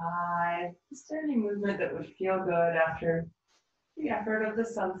to side. Just any movement that would feel good after the effort of the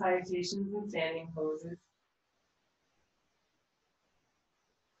sun salutations and standing poses.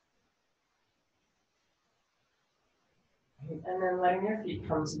 And then letting your feet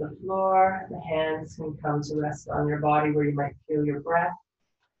come to the floor. The hands can come to rest on your body where you might feel your breath.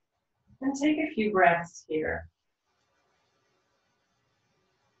 And take a few breaths here.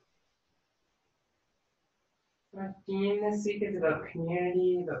 Our theme this week is about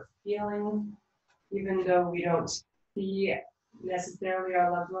community, about feeling. Even though we don't see necessarily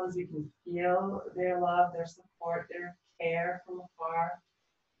our loved ones, we can feel their love, their support, their care from afar.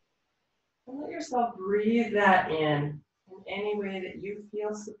 And let yourself breathe that in any way that you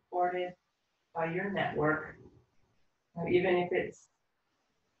feel supported by your network. Or even if it's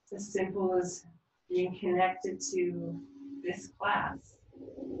as simple as being connected to this class,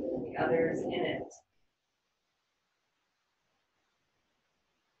 and the others in it.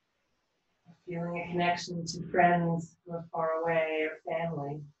 Feeling a connection to friends who are far away or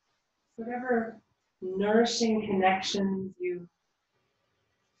family. Whatever nourishing connections you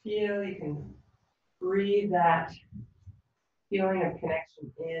feel, you can breathe that feeling of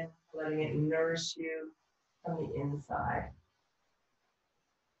connection in, letting it nourish you from the inside.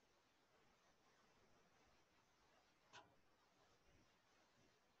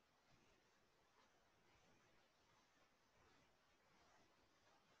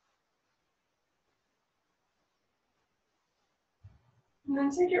 And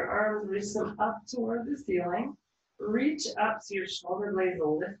then take your arms, reach them up toward the ceiling. Reach up so your shoulder blades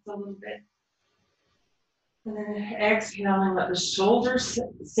will lift a little bit. And then exhale and let the shoulders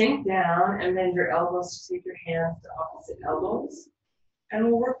sink down, and then your elbows, take your hands to opposite elbows. And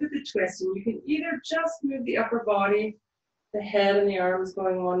we'll work with the twist. And you can either just move the upper body, the head and the arms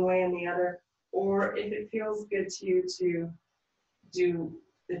going one way and the other, or if it feels good to you to do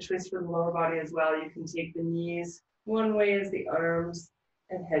the twist for the lower body as well, you can take the knees one way as the arms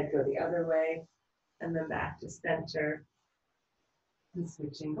and head go the other way, and then back to center. And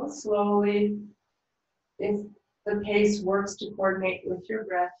switching, go slowly. If the pace works to coordinate with your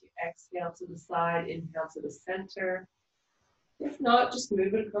breath, you exhale to the side, inhale to the center. If not, just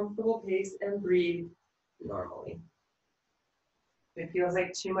move at a comfortable pace and breathe normally. If it feels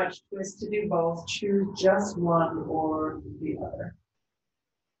like too much twist to do both, choose just one or the other.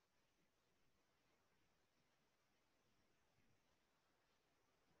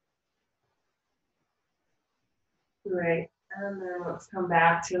 Great, and then let's come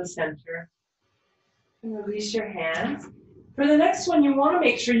back to the center. And release your hands. For the next one, you want to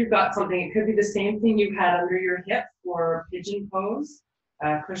make sure you've got something. It could be the same thing you had under your hip for pigeon pose,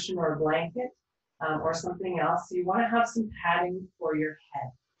 a cushion or a blanket, or something else. So you want to have some padding for your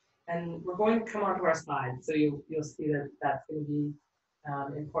head. And we're going to come onto our side, so you'll see that that's going to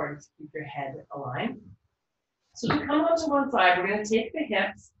be important to keep your head aligned. So to come onto one side, we're going to take the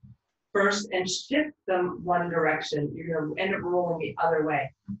hips first and shift them one direction. You're going to end up rolling the other way.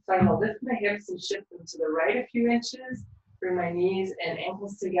 So I'm going to lift my hips and shift them to the right a few inches, bring my knees and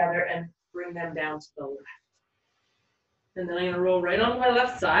ankles together and bring them down to the left. And then I'm going to roll right onto my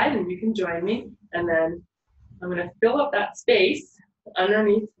left side, and you can join me. And then I'm going to fill up that space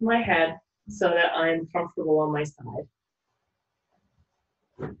underneath my head so that I'm comfortable on my side.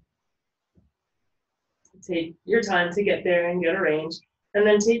 Take your time to get there and get arranged. And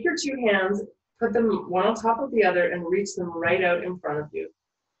then take your two hands, put them one on top of the other, and reach them right out in front of you.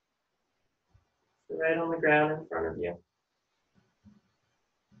 Right on the ground in front of you.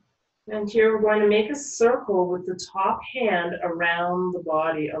 And here we're going to make a circle with the top hand around the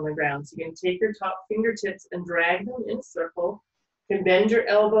body on the ground. So you can take your top fingertips and drag them in a circle. You can bend your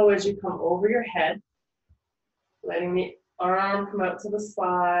elbow as you come over your head, letting the arm come out to the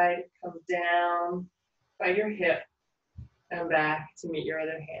side, come down by your hip, and back to meet your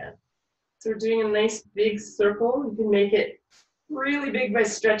other hand. So we're doing a nice big circle. You can make it really big by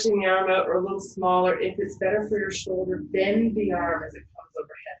stretching the arm out, or a little smaller. If it's better for your shoulder, bend the arm as it comes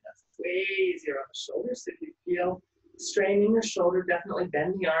overhead. That's way easier on the shoulder. So if you feel strain in your shoulder, definitely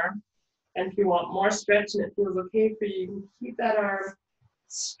bend the arm. And if you want more stretch and it feels okay for you, you can keep that arm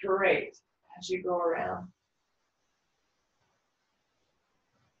straight as you go around.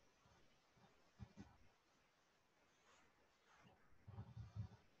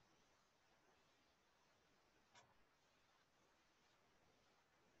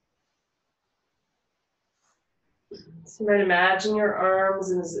 So you might imagine your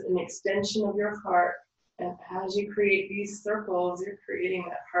arms as an extension of your heart. And as you create these circles, you're creating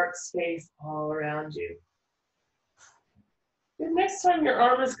that heart space all around you. The next time your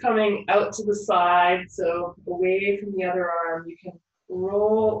arm is coming out to the side, so away from the other arm, you can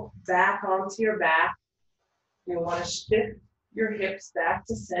roll back onto your back. You'll want to shift your hips back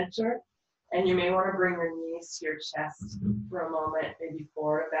to center, and you may want to bring your knees to your chest for a moment, maybe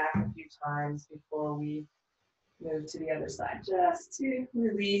forward and back a few times before we move to the other side, just to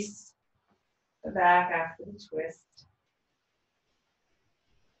release the back after the twist.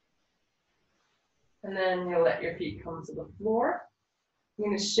 And then you'll let your feet come to the floor. You're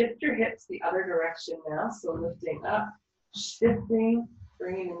going to shift your hips the other direction now, so lifting up, shifting,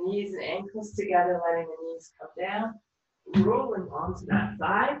 bringing the knees and ankles together, letting the knees come down, rolling onto that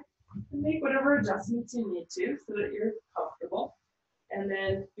side, and make whatever adjustments you need to so that you're comfortable. And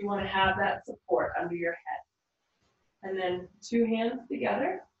then you want to have that support under your head. And then two hands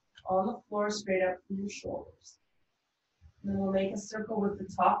together on the floor, straight up from your shoulders. And then we'll make a circle with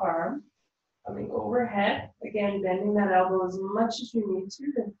the top arm coming overhead. Again, bending that elbow as much as you need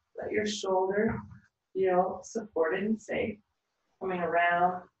to let your shoulder feel supported and safe. Coming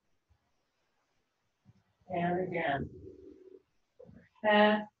around. And again,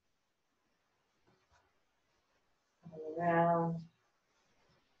 overhead. Coming around.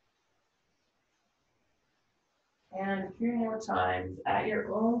 And a few more times at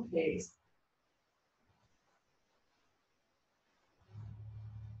your own pace.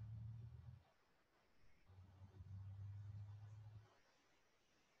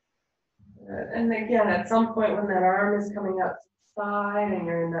 And again, at some point when that arm is coming up to the side and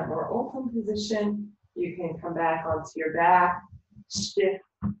you're in that more open position, you can come back onto your back, shift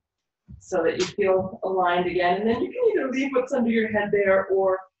so that you feel aligned again. And then you can either leave what's under your head there,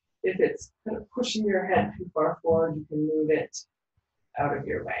 or if it's kind of pushing your head too far forward, you can move it out of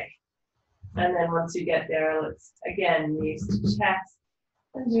your way. And then once you get there, let's again, knees to chest,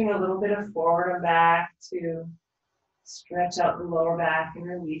 and doing a little bit of forward and back to stretch out the lower back and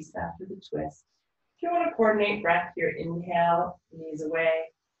release after the twist. If you want to coordinate breath here, inhale, knees away,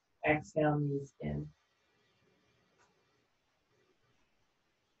 exhale, knees in.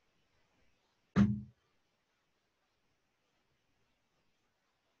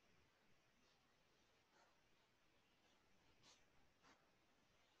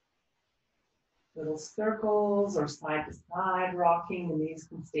 Little circles or side to side rocking, the knees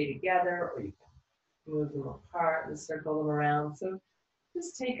can stay together, or you can move them apart and circle them around. So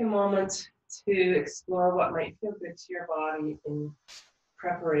just take a moment to explore what might feel good to your body in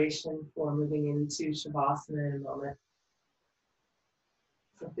preparation for moving into Shavasana in a moment.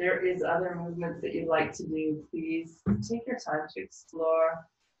 So if there is other movements that you'd like to do, please take your time to explore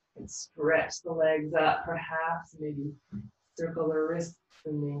and stretch the legs up, perhaps maybe circle the wrists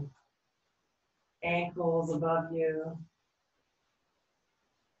and the ankles above you.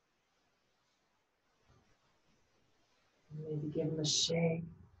 Maybe give them a shake.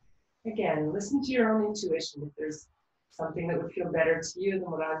 Again, listen to your own intuition. If there's something that would feel better to you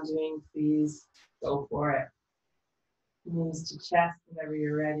than what I'm doing, please go for it. Knees to chest whenever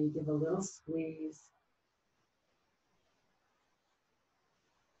you're ready. Give a little squeeze.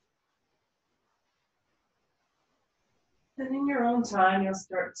 And in your own time, you'll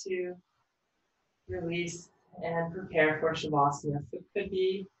start to release and prepare for Shavasana. So it could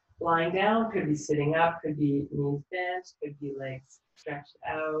be lying down, could be sitting up, could be knees bent, could be legs stretched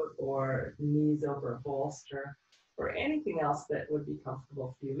out, or knees over a bolster, or anything else that would be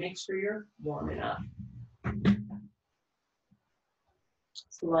comfortable for you. Make sure you're warm enough.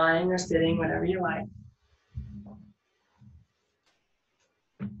 So lying or sitting, whatever you like.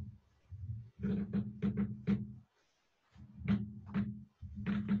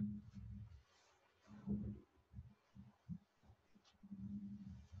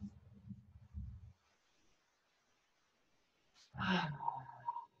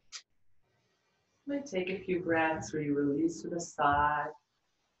 Might take a few breaths where you release to the side.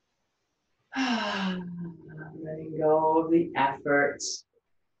 Letting go of the effort.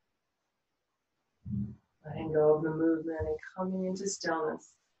 Letting go of the movement and coming into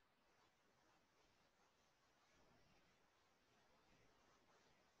stillness.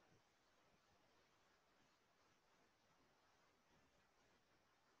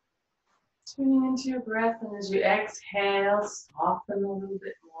 Tuning into your breath, and as you exhale, soften a little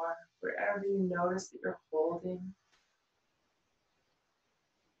bit more wherever you notice that you're holding.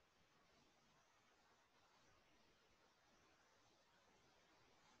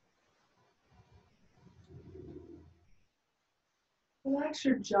 Relax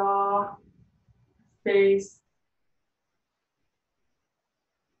your jaw, face,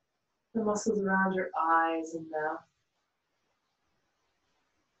 the muscles around your eyes and mouth.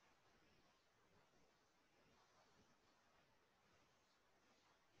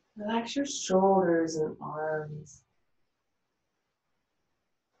 Relax your shoulders and arms.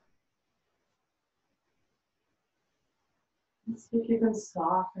 And see if you can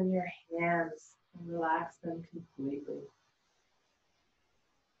soften your hands and relax them completely.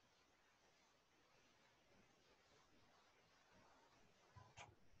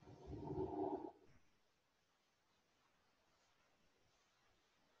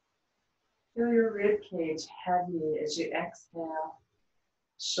 Feel your rib cage heavy as you exhale.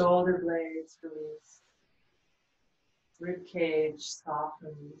 Shoulder blades release. Rib cage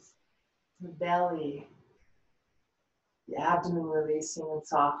softens. The belly. The abdomen releasing and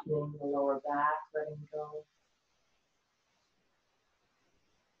softening. The lower back letting go.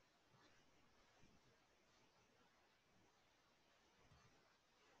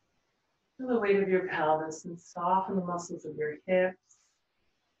 Feel the weight of your pelvis and soften the muscles of your hips,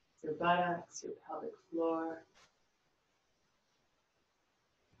 your buttocks, your pelvic floor.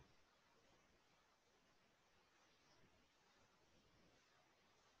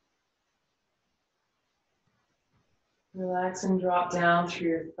 Relax and drop down through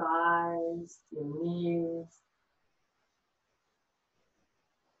your thighs, your knees.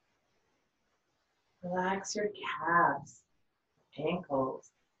 Relax your calves,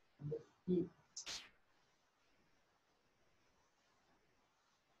 ankles, and your feet.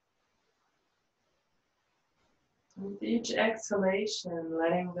 With each exhalation,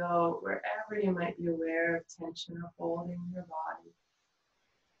 letting go wherever you might be aware of tension or holding in your body.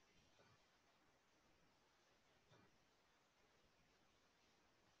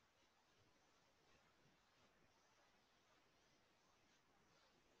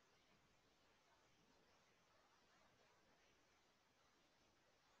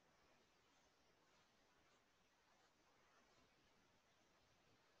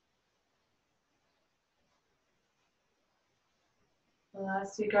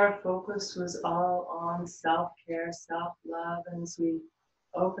 Last week, our focus was all on self-care, self-love, and as we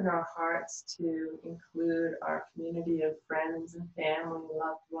open our hearts to include our community of friends and family,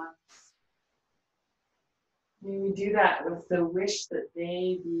 loved ones, may we do that with the wish that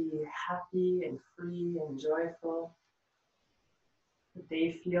they be happy and free and joyful, that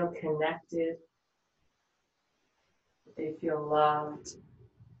they feel connected, that they feel loved,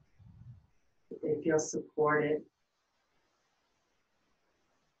 that they feel supported.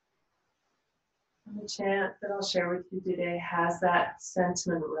 And the chant that I'll share with you today has that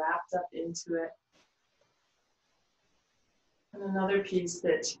sentiment wrapped up into it. And another piece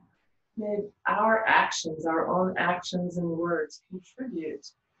that may our actions, our own actions and words contribute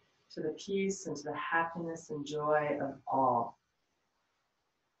to the peace and to the happiness and joy of all.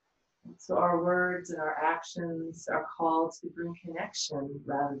 And so our words and our actions are called to bring connection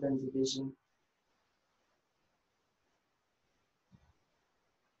rather than division.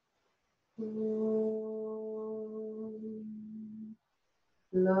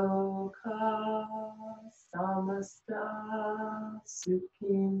 Loka samasta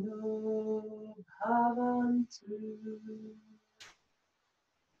sukhino bhavantu.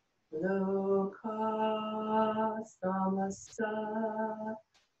 Loka samasta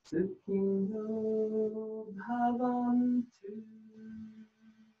sukhino bhavantu.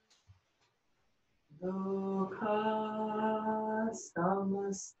 Loka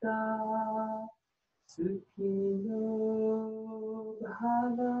samasta sukhino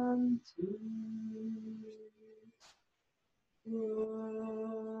bhavantu.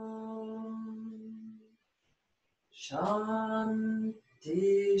 Shanti,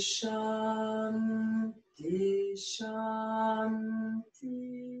 shanti, shanti.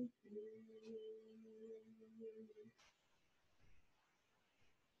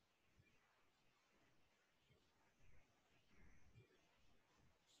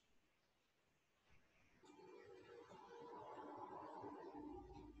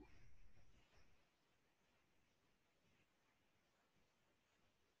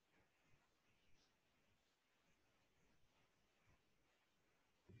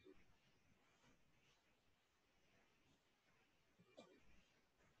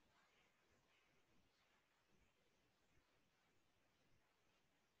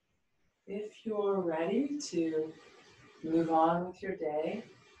 If you're ready to move on with your day,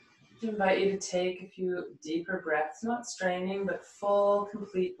 I invite you to take a few deeper breaths, not straining, but full,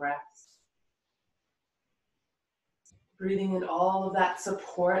 complete breaths. Breathing in all of that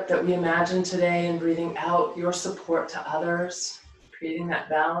support that we imagine today and breathing out your support to others, creating that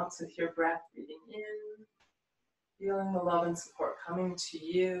balance with your breath, breathing in, feeling the love and support coming to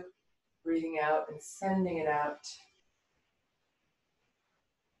you, breathing out and sending it out.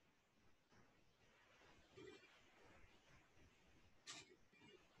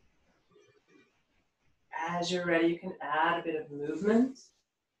 As you're ready, you can add a bit of movement.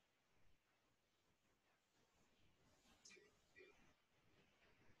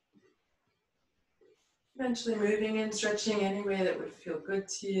 Eventually moving and stretching any way that would feel good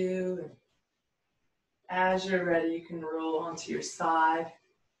to you. And as you're ready, you can roll onto your side,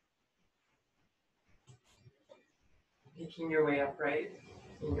 making your way upright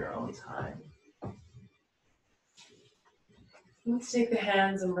in your own time. Let's take the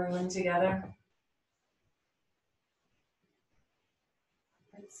hands and bring them together.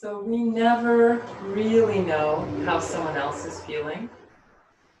 So we never really know how someone else is feeling,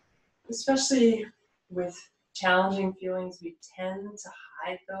 especially with challenging feelings, we tend to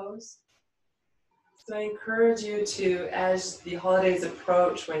hide those. So I encourage you to, as the holidays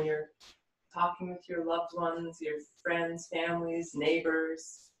approach, when you're talking with your loved ones, your friends, families,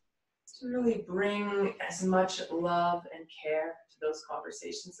 neighbors, to really bring as much love and care to those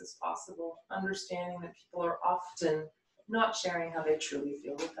conversations as possible, understanding that people are often not sharing how they truly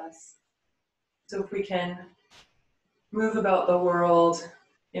feel with us. So if we can move about the world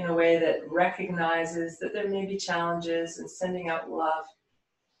in a way that recognizes that there may be challenges and sending out love,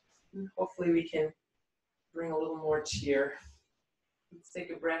 hopefully we can bring a little more cheer. Let's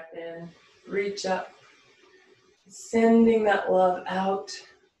take a breath in, reach up, sending that love out.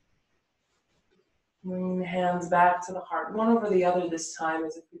 Bringing the hands back to the heart, one over the other this time,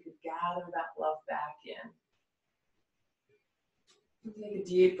 as if we could gather that love back in. Take a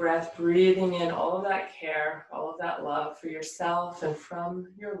deep breath, breathing in all of that care, all of that love for yourself and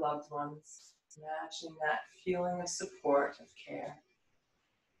from your loved ones. Imagining that feeling of support, of care.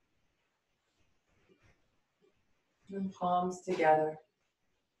 And palms together.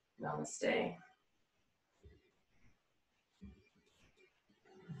 Namaste.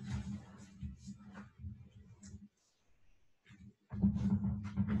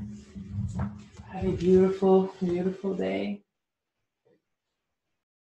 Have a beautiful, beautiful day.